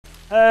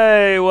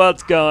Hey,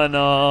 what's going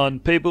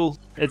on, people?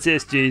 It's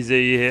SGZ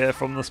here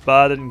from the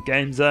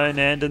SpartanGameZone,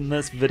 and in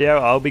this video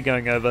I'll be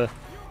going over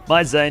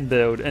my Zane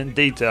build in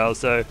detail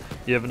so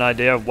you have an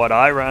idea of what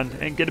I run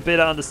and get a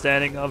better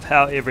understanding of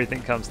how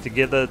everything comes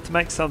together to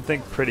make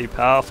something pretty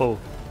powerful.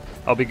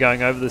 I'll be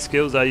going over the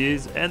skills I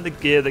use and the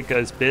gear that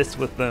goes best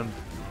with them.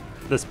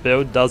 This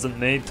build doesn't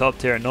need top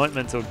tier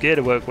anointments or gear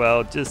to work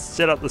well, just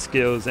set up the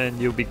skills and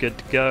you'll be good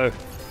to go.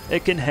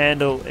 It can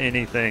handle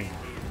anything.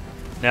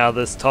 Now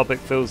this topic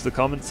fills the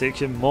comment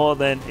section more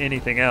than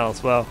anything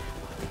else, well,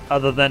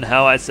 other than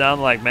how I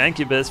sound like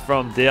Mancubus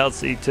from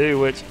DLC 2,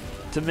 which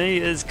to me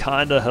is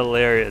kinda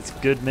hilarious.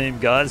 Good meme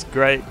guys,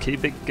 great,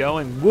 keep it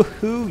going,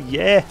 woohoo,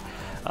 yeah!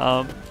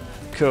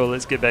 Cool,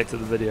 let's get back to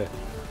the video.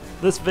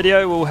 This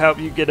video will help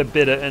you get a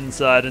better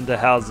insight into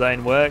how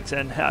Zane works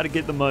and how to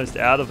get the most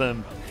out of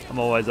him. I'm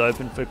always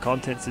open for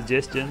content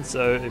suggestions,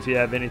 so if you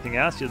have anything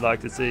else you'd like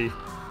to see,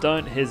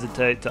 don't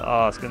hesitate to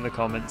ask in the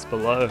comments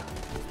below.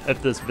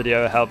 If this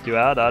video helped you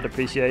out, I'd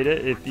appreciate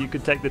it if you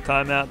could take the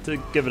time out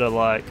to give it a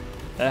like.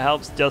 It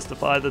helps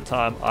justify the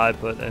time I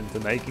put into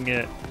making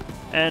it.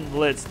 And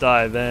let's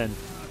dive in.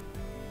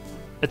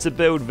 It's a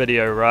build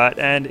video, right?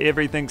 And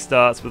everything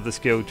starts with the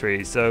skill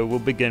tree, so we'll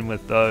begin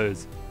with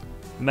those.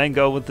 The main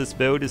goal with this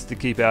build is to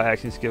keep our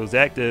action skills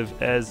active,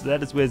 as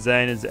that is where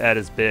Zane is at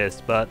his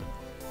best, but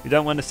we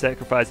don't want to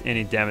sacrifice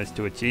any damage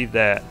to achieve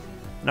that.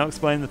 And I'll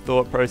explain the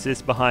thought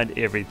process behind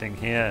everything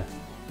here.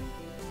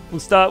 We'll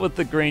start with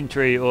the green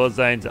tree, or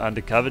Zane's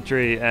undercover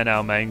tree, and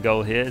our main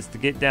goal here is to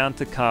get down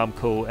to calm,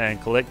 cool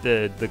and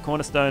collected, the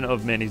cornerstone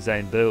of many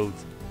Zane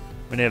builds.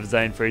 Whenever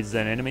Zane freezes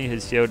an enemy,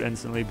 his shield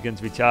instantly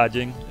begins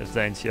recharging. If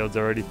Zane's shield's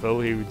already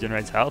full, he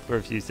regenerates health for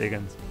a few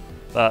seconds.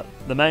 But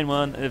the main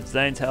one, if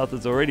Zane's health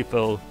is already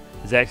full,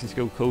 his action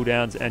skill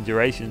cooldowns and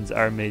durations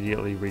are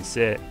immediately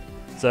reset.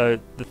 So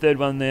the third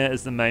one there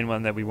is the main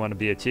one that we want to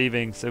be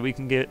achieving, so we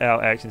can get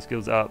our action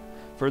skills up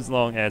for as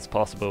long as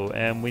possible,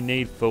 and we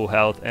need full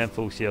health and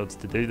full shields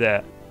to do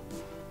that.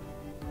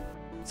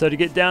 So to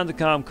get down to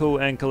calm, cool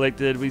and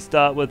collected, we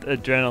start with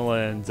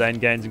adrenaline. Zane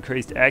gains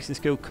increased action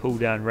skill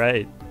cooldown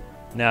rate.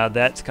 Now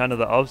that's kind of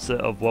the opposite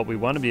of what we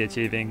want to be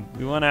achieving.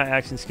 We want our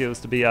action skills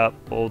to be up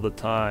all the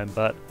time,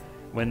 but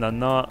when they're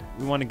not,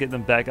 we want to get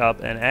them back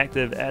up and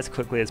active as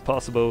quickly as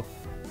possible,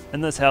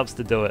 and this helps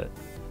to do it.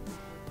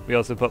 We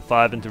also put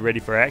 5 into ready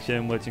for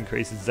action, which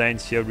increases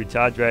Zane's shield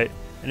recharge rate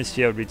and his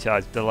shield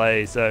recharge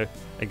delay, so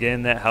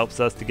again that helps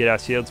us to get our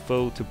shields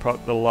full to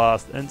proc the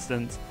last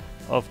instance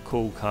of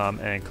cool, calm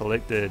and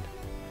collected.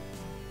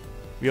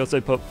 We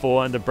also put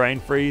 4 into brain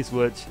freeze,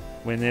 which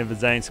whenever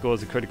Zane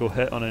scores a critical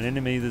hit on an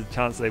enemy, there's a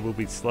chance they will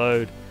be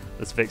slowed.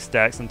 This effect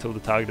stacks until the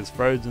target is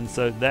frozen,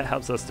 so that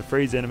helps us to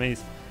freeze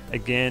enemies,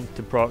 again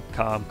to proc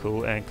calm,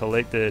 cool and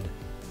collected.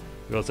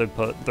 We also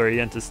put 3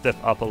 into stiff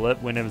upper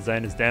lip. Whenever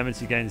Zane is damaged,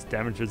 he gains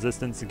damage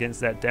resistance against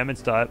that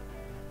damage type,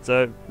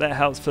 so that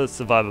helps for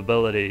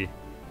survivability.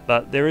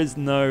 But there is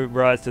no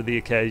rise to the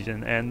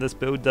occasion, and this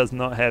build does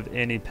not have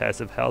any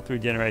passive health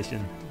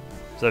regeneration.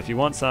 So if you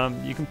want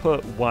some, you can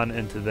put 1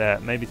 into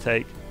that. Maybe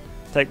take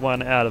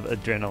 1 out of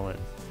adrenaline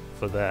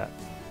for that.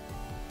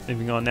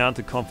 Moving on now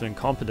to confident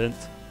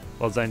competence.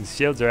 While Zane's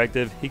shields are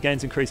active, he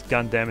gains increased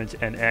gun damage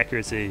and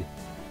accuracy.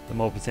 The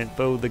more percent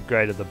full, the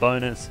greater the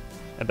bonus.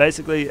 And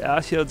basically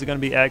our shields are going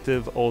to be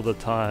active all the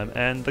time,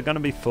 and they're going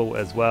to be full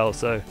as well,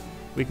 so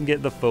we can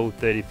get the full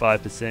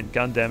 35%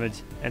 gun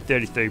damage and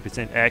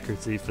 33%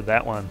 accuracy for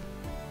that one.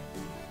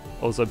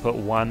 Also put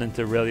 1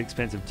 into really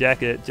expensive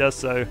jacket, just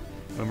so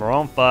when we're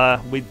on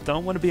fire, we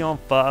don't want to be on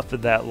fire for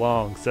that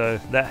long, so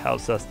that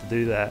helps us to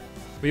do that.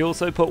 We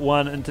also put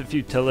 1 into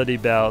futility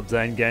belt.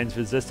 Zane gains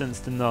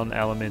resistance to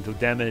non-elemental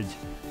damage.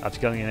 After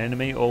killing an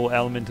enemy, all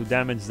elemental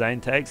damage Zane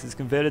takes is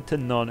converted to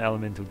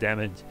non-elemental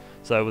damage.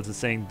 So with the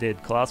Seeing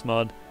Dead class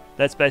mod,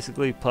 that's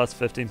basically plus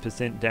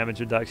 15% damage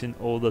reduction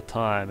all the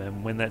time,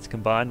 and when that's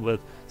combined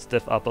with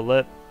stiff upper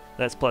lip,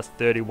 that's plus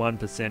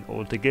 31%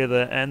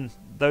 altogether, and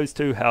those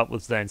two help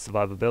with Zane's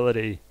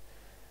survivability.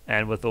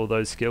 And with all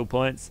those skill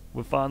points,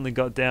 we've finally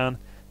got down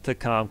to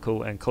calm,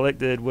 cool and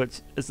collected,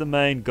 which is the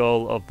main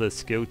goal of this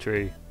skill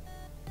tree.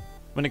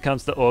 When it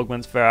comes to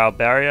augments for our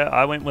barrier,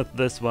 I went with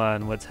this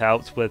one, which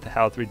helps with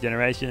health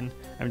regeneration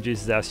and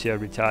reduces our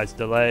shield recharge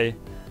delay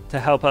to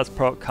help us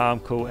proc calm,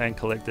 cool and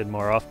collected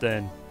more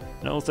often.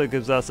 And it also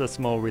gives us a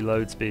small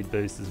reload speed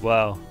boost as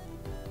well.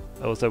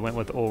 I also went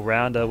with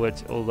all-rounder,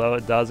 which although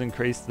it does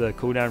increase the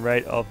cooldown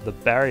rate of the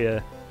barrier,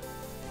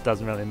 it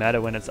doesn't really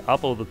matter when it's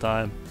up all the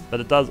time, but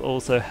it does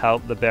also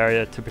help the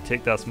barrier to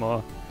protect us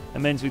more.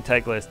 It means we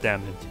take less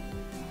damage.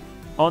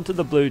 Onto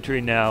the blue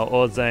tree now,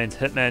 or Zane's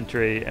Hitman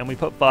tree, and we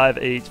put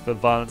 5 each for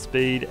violent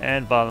speed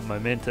and violent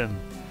momentum.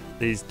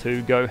 These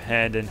two go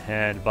hand in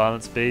hand.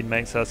 Violent speed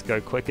makes us go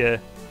quicker,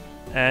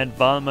 and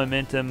violent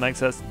momentum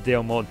makes us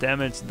deal more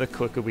damage the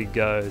quicker we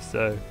go,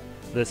 so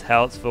this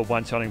helps for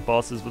one-shotting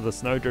bosses with a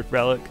Snowdrift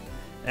relic,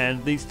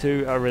 and these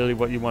two are really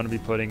what you want to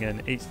be putting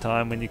in each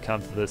time when you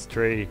come to this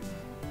tree.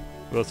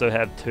 We also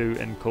have 2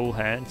 in Cool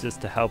Hand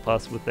just to help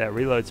us with that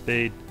reload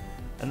speed,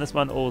 and this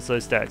one also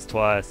stacks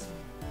twice.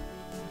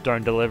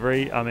 drone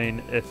delivery. I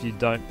mean, if you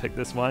don't pick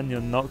this one,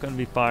 you're not going to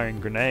be firing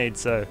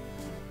grenades, so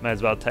may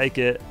as well take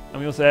it.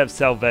 And we also have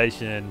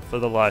salvation for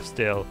the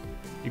lifesteal.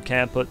 You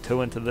can put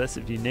 2 into this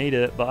if you need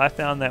it, but I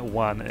found that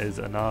 1 is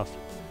enough.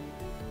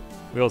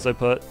 We also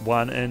put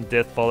 1 in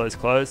death follows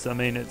close. I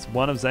mean, it's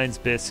one of Zane's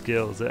best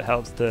skills. It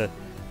helps to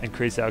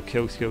increase our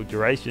kill skill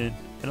duration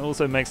and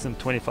also makes them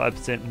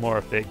 25% more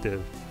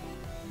effective.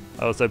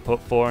 I also put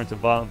 4 into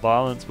violent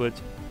violence, which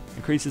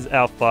increases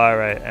our fire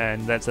rate,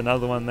 and that's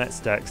another one that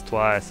stacks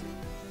twice.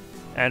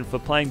 And for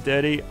playing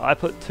dirty, I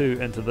put 2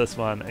 into this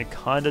one. It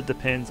kinda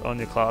depends on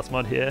your class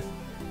mod here.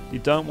 You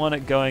don't want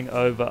it going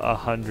over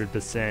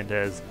 100%,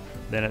 as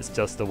then it's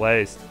just a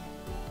waste.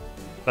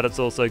 But it's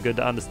also good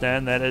to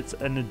understand that it's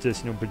an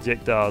additional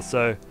projectile,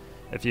 so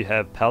if you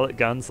have pellet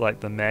guns like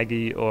the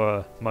Maggie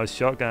or most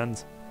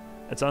shotguns,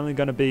 it's only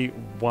going to be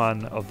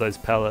 1 of those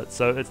pellets,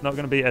 so it's not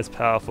going to be as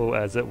powerful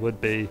as it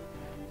would be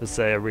for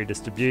say a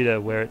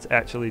redistributor where it's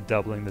actually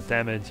doubling the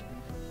damage.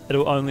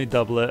 It'll only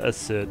double it a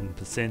certain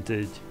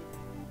percentage.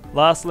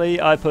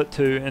 Lastly, I put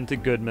 2 into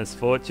Good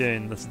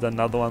Misfortune. This is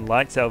another one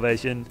like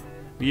Salvation,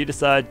 but you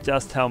decide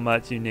just how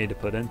much you need to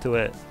put into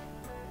it.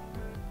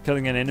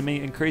 Killing an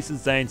enemy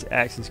increases Zane's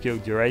action skill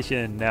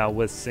duration. Now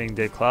with Seeing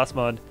Dead class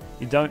mod,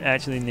 you don't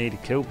actually need to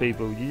kill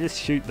people, you just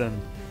shoot them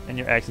and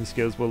your action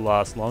skills will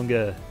last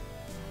longer.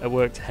 It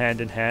works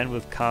hand in hand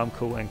with Calm,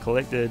 Cool and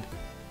Collected,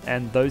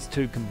 and those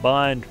 2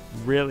 combined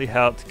really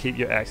help to keep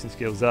your action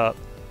skills up,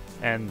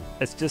 and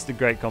it's just a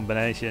great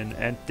combination,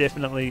 and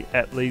definitely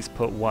at least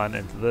put 1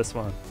 into this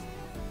one.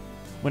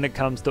 When it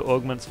comes to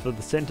augments for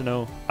the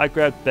Sentinel, I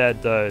grabbed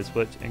Bad Doze,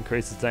 which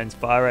increases Zane's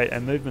fire rate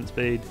and movement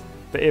speed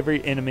for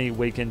every enemy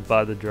weakened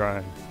by the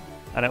drone.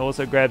 And I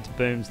also grabbed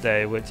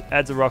Boomsday, which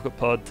adds a rocket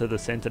pod to the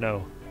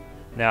Sentinel.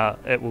 Now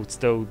it will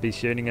still be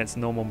shooting its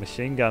normal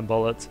machine gun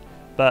bullets,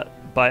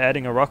 but by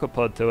adding a rocket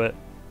pod to it,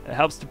 it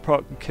helps to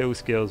proc kill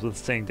skills with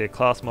Seeing Dead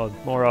class mod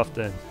more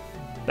often.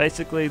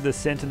 Basically, the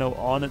Sentinel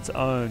on its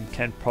own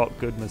can proc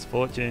Good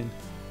Misfortune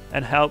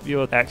and help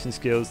your action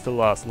skills to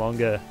last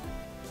longer.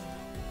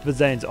 For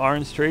Zane's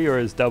Orange Tree or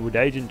his Doubled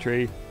Agent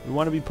Tree, we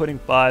want to be putting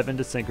 5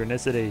 into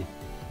Synchronicity.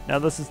 Now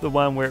this is the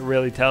one where it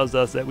really tells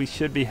us that we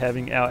should be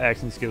having our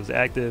action skills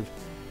active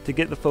to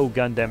get the full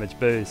gun damage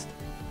boost.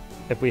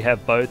 If we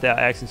have both our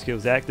action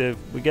skills active,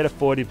 we get a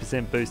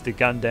 40% boost to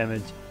gun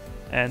damage,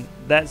 and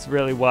that's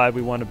really why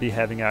we want to be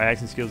having our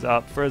action skills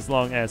up for as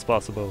long as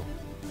possible.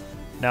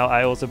 Now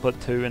I also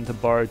put 2 into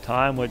Borrowed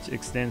Time, which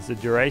extends the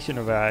duration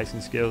of our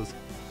action skills,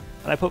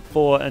 and I put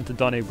 4 into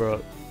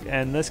Donnybrook,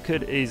 and this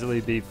could easily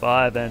be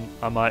 5, and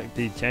I might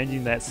be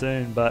changing that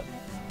soon, but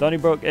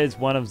Donnybrook is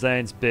one of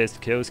Zane's best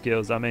kill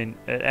skills. I mean,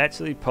 it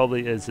actually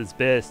probably is his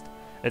best.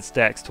 It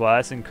stacks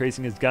twice,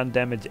 increasing his gun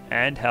damage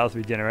and health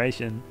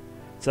regeneration.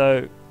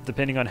 So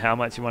depending on how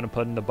much you want to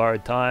put into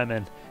Borrowed Time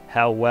and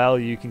how well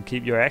you can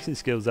keep your action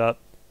skills up,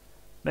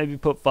 maybe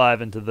put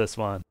 5 into this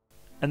one.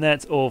 And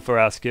that's all for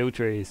our skill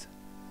trees.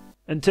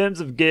 In terms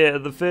of gear,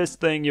 the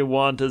first thing you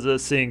want is a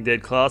Seeing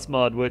Dead class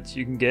mod, which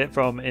you can get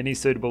from any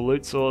suitable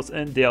loot source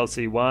in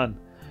DLC 1.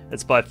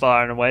 It's by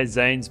far and away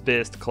Zane's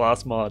best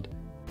class mod.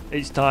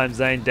 Each time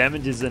Zane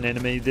damages an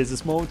enemy, there's a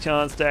small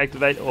chance to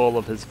activate all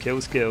of his kill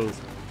skills.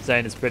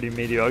 Zane is pretty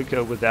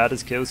mediocre without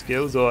his kill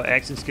skills or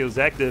action skills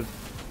active,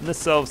 and this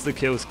solves the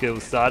kill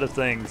skills side of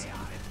things.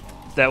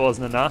 If that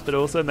wasn't enough, it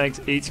also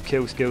makes each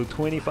kill skill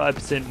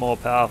 25% more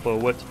powerful,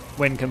 which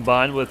when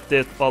combined with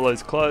Death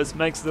Follows Close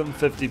makes them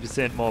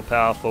 50% more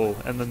powerful,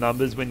 and the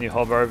numbers when you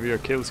hover over your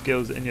kill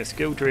skills in your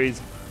skill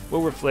trees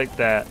will reflect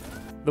that.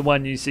 The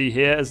one you see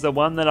here is the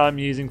one that I'm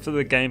using for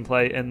the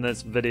gameplay in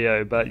this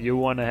video, but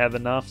you'll want to have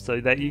enough so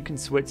that you can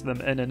switch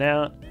them in and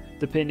out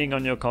depending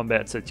on your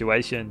combat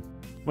situation.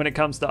 When it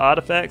comes to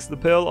artifacts, the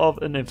Pearl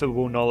of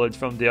Ineffable Knowledge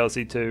from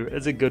DLC 2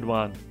 is a good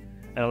one.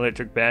 An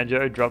electric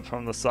banjo dropped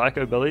from the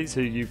Psychobillies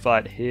who you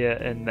fight here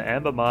in the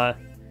Ambermire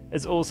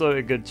is also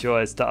a good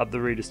choice to up the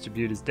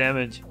redistributor's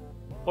damage.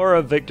 Or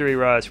a victory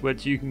rush,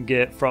 which you can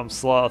get from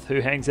Sloth, who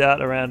hangs out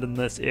around in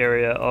this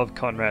area of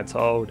Conrad's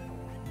Hold.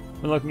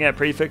 When looking at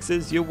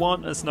prefixes, you'll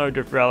want a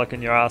Snowdrift relic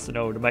in your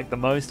arsenal to make the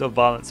most of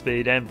violent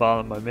speed and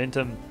violent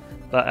momentum,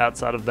 but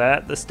outside of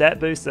that, the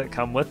stat boosts that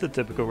come with the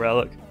typical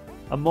relic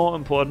are more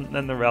important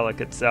than the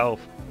relic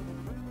itself.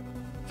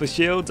 For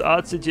shields,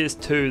 I'd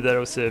suggest 2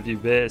 that'll serve you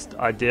best.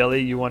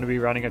 Ideally, you want to be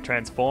running a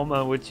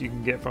Transformer, which you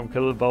can get from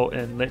Kilovolt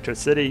in Electro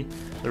City.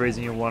 The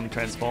reason you want a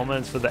Transformer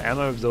is for the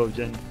ammo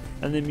absorption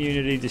and the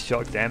immunity to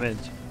shock damage.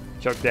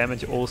 Shock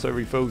damage also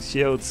refills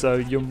shields, so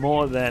you're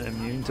more than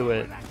immune to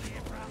it.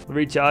 The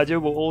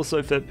Recharger will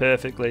also fit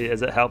perfectly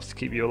as it helps to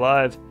keep you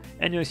alive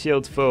and your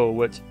shields full,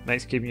 which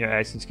makes keeping your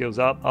action skills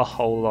up a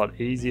whole lot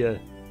easier.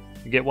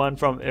 You get one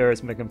from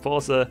Erasmic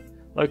Enforcer,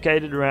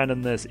 located around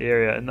in this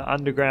area in the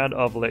underground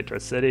of Electro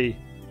City.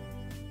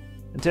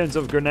 In terms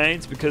of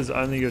grenades, because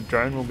only your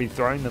drone will be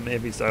throwing them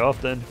every so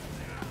often,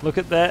 look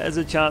at that as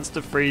a chance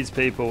to freeze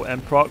people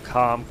and proc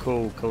Calm,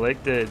 Cool,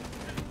 Collected.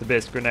 The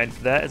best grenade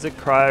for that is a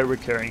Cryo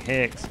Recurring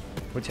Hex,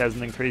 which has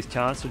an increased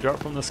chance to drop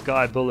from the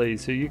Sky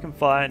Bullies who you can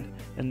find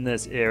in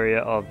this area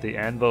of the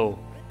Anvil.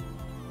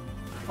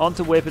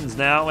 Onto weapons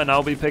now, and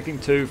I'll be picking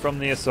two from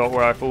the assault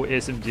rifle,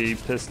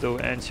 SMG, pistol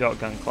and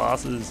shotgun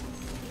classes.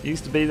 It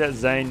used to be that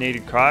Zane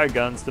needed cryo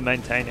guns to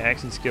maintain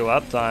action skill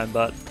uptime,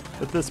 but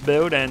with this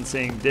build and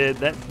seeing dead,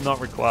 that's not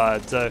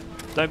required, so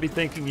don't be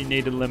thinking you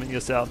need to limit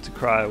yourself to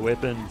cryo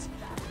weapons.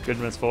 Good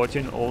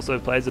misfortune also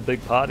plays a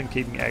big part in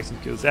keeping action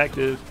skills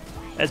active,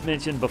 as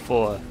mentioned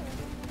before.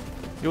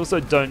 You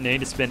also don't need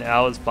to spend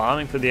hours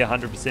farming for the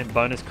 100%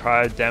 bonus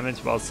cryo damage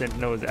while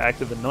Sentinel is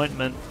active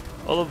anointment.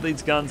 All of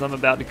these guns I'm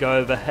about to go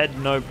over had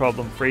no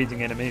problem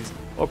freezing enemies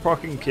or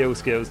proccing kill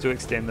skills to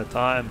extend the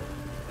time.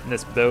 And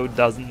this build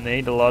doesn't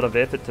need a lot of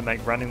effort to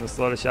make running the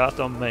slaughter shaft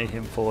on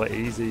Mayhem 4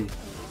 easy.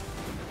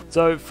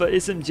 So for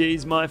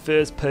SMGs, my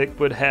first pick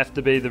would have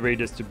to be the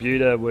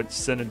redistributor, which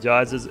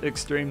synergizes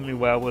extremely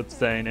well with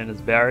Zane and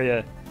his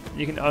barrier.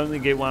 You can only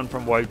get one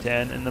from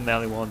Wotan in the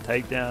Maliwan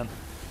takedown.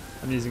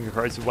 I'm using a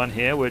corrosive one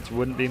here, which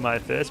wouldn't be my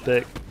first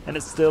pick, and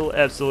it's still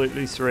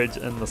absolutely shreds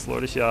in the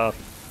slaughter shaft.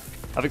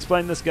 I've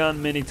explained this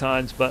gun many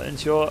times, but in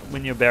short,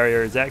 when your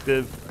barrier is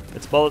active,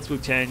 its bullets will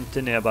change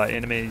to nearby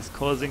enemies,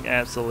 causing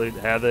absolute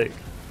havoc.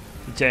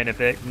 The chain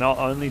effect not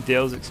only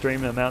deals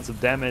extreme amounts of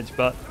damage,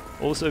 but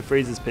also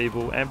freezes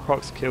people and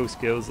procs kill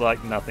skills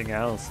like nothing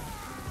else.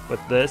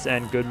 With this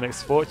and good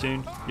mixed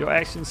fortune, your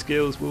action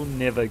skills will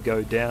never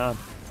go down.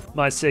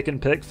 My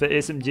second pick for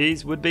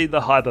SMGs would be the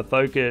Hyper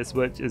Focus,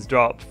 which is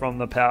dropped from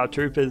the Power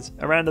Troopers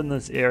around in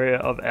this area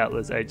of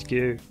Atlas HQ.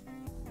 It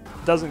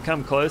doesn't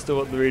come close to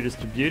what the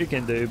redistributor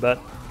can do, but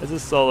is a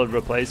solid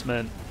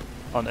replacement.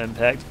 On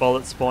impact,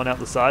 bullets spawn out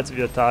the sides of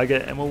your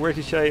target and will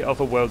ricochet off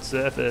a world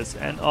surface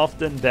and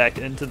often back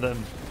into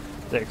them.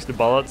 The extra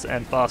bullets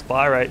and fast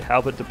fire rate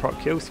help it to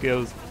proc kill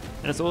skills,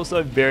 and it's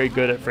also very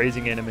good at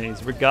freezing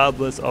enemies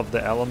regardless of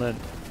the element.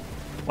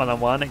 One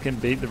on one it can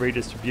beat the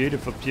redistributor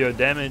for pure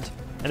damage,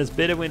 and is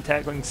better when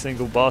tackling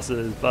single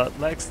bosses but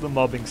lacks the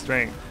mobbing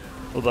strength,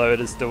 although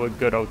it is still a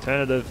good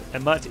alternative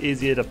and much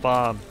easier to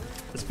farm,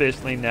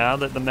 especially now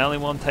that the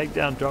Maliwan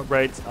takedown drop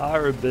rates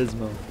are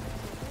abysmal.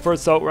 For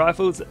assault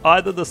rifles,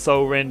 either the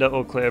Soul Render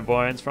or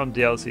Clairvoyance from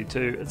DLC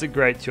 2 is a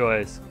great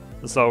choice.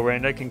 The Soul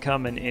Render can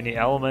come in any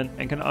element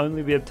and can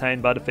only be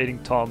obtained by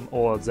defeating Tom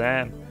or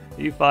Zam,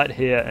 who you fight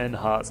here in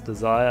Heart's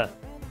Desire.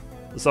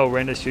 The Soul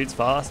Render shoots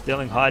fast,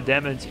 dealing high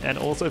damage, and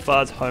also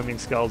fires homing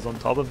skulls on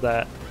top of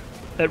that.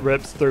 It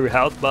rips through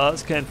health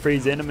bars, can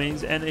freeze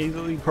enemies, and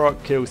easily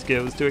proc kill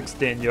skills to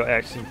extend your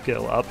action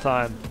skill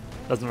uptime.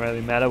 Doesn't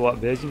really matter what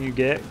version you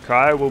get,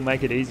 cryo will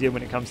make it easier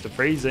when it comes to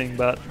freezing,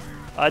 but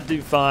I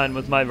do fine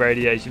with my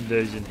radiation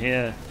version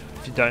here.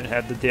 If you don't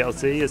have the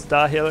DLC, a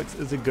Star Helix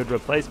is a good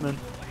replacement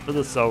for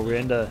the Soul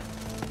Render.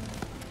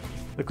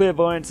 The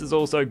Clairvoyance is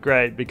also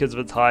great because of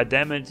its high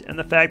damage and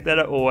the fact that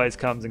it always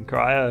comes in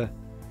cryo.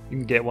 You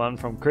can get one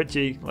from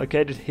Critchy,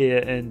 located here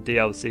in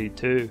DLC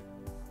 2.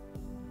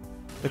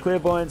 The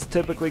Clairvoyance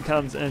typically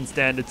comes in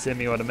standard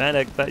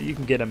semi-automatic, but you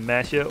can get a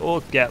Masher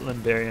or Gatlin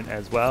variant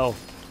as well.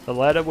 The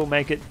latter will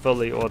make it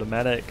fully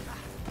automatic.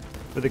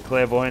 With the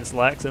Clairvoyance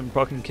lacks in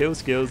proc and kill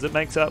skills, it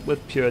makes up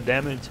with pure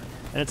damage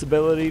and its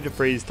ability to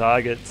freeze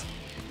targets.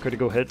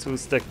 Critical hits will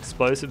stick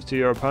explosives to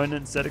your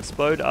opponents that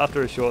explode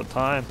after a short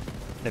time,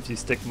 and if you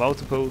stick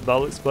multiple,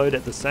 they'll explode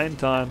at the same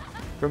time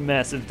for a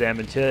massive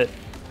damage hit.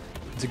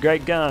 It's a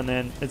great gun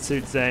and it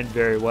suits Zane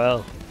very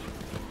well.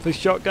 For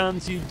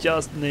shotguns, you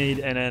just need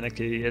an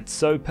Anarchy. It's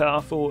so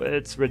powerful,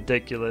 it's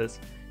ridiculous.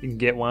 You can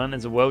get one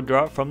as a world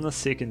drop from the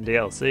second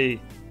DLC.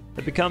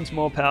 It becomes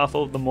more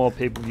powerful the more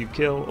people you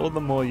kill or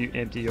the more you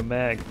empty your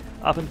mag,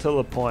 up until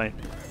a point.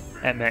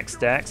 At max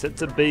stacks,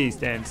 it's a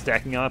beast and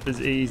stacking up is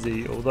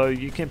easy, although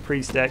you can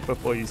pre-stack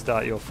before you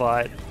start your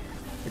fight.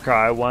 The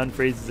Cryo 1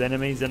 freezes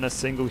enemies in a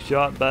single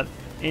shot, but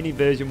any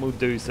version will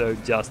do so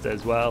just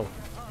as well.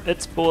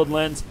 It's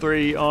Borderlands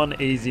 3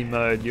 on easy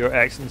mode. Your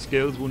action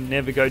skills will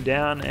never go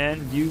down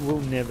and you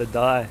will never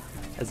die,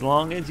 as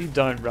long as you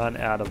don't run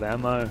out of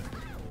ammo.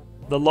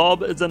 The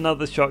Lob is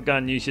another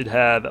shotgun you should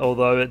have,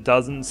 although it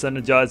doesn't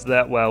synergize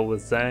that well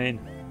with Zane.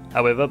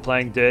 However,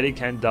 playing dirty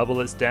can double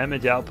its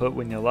damage output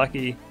when you're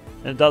lucky,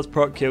 and it does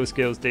proc kill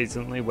skills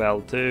decently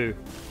well too.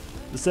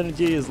 The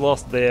synergy is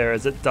lost there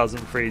as it doesn't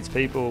freeze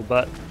people,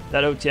 but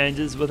that all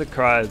changes with a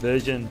cryo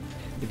version.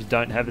 If you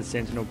don't have a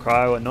Sentinel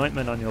cryo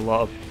anointment on your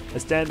Lob, a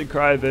standard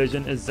cryo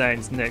version is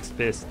Zane's next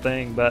best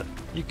thing, but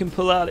you can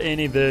pull out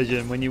any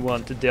version when you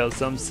want to deal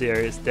some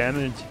serious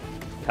damage.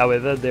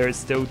 However, there is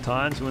still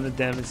times when the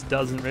damage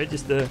doesn't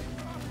register,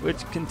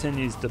 which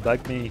continues to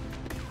bug me.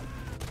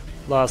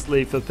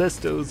 Lastly, for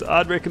pistols,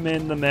 I'd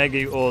recommend the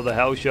Maggie or the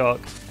HELLSHOCK.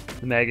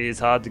 The Maggie is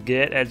hard to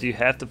get as you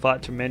have to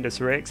fight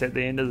tremendous wrecks at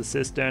the end of the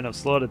Cistern of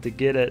Slaughter to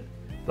get it,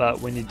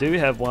 but when you do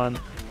have one,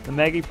 the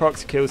Maggie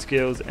procs kill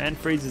skills and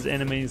freezes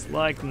enemies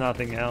like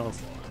nothing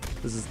else.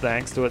 This is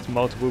thanks to its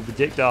multiple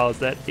projectiles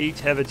that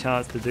each have a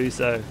chance to do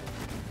so.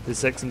 There's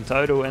 6 in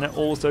total and it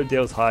also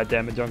deals high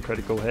damage on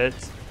critical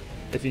hits.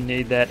 If you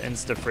need that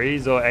insta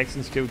freeze or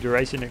action skill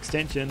duration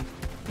extension,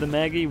 the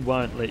Maggie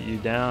won't let you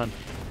down.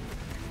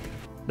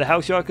 The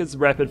HELLSHOCK is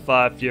rapid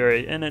fire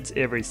fury in its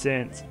every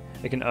sense.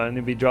 It can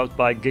only be dropped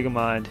by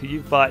Gigamind, who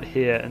you fight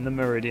here in the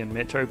Meridian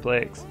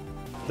Metroplex.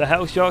 The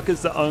HELLSHOCK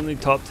is the only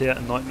top tier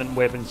anointment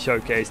weapon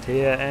showcased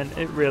here, and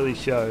it really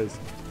shows.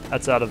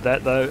 Outside of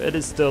that though, it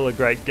is still a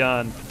great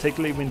gun,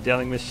 particularly when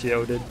dealing with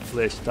shielded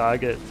flesh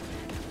targets.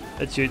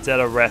 It shoots at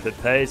a rapid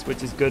pace,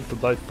 which is good for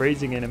both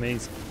freezing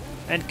enemies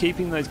and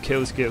keeping those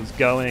kill skills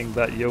going,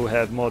 but you'll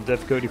have more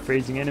difficulty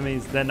freezing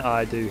enemies than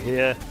I do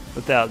here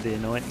without the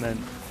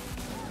anointment.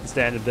 The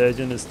standard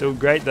version is still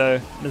great though,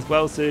 and is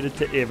well suited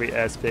to every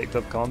aspect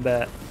of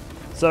combat.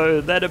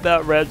 So that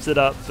about wraps it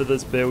up for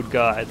this build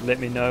guide. Let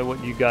me know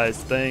what you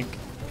guys think.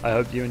 I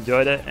hope you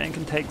enjoyed it and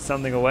can take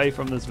something away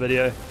from this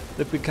video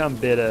to become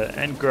better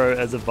and grow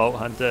as a Vault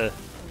Hunter.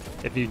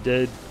 If you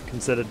did,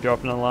 consider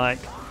dropping a like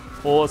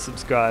or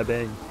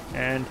subscribing,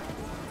 and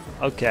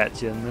I'll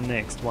catch you in the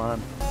next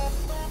one.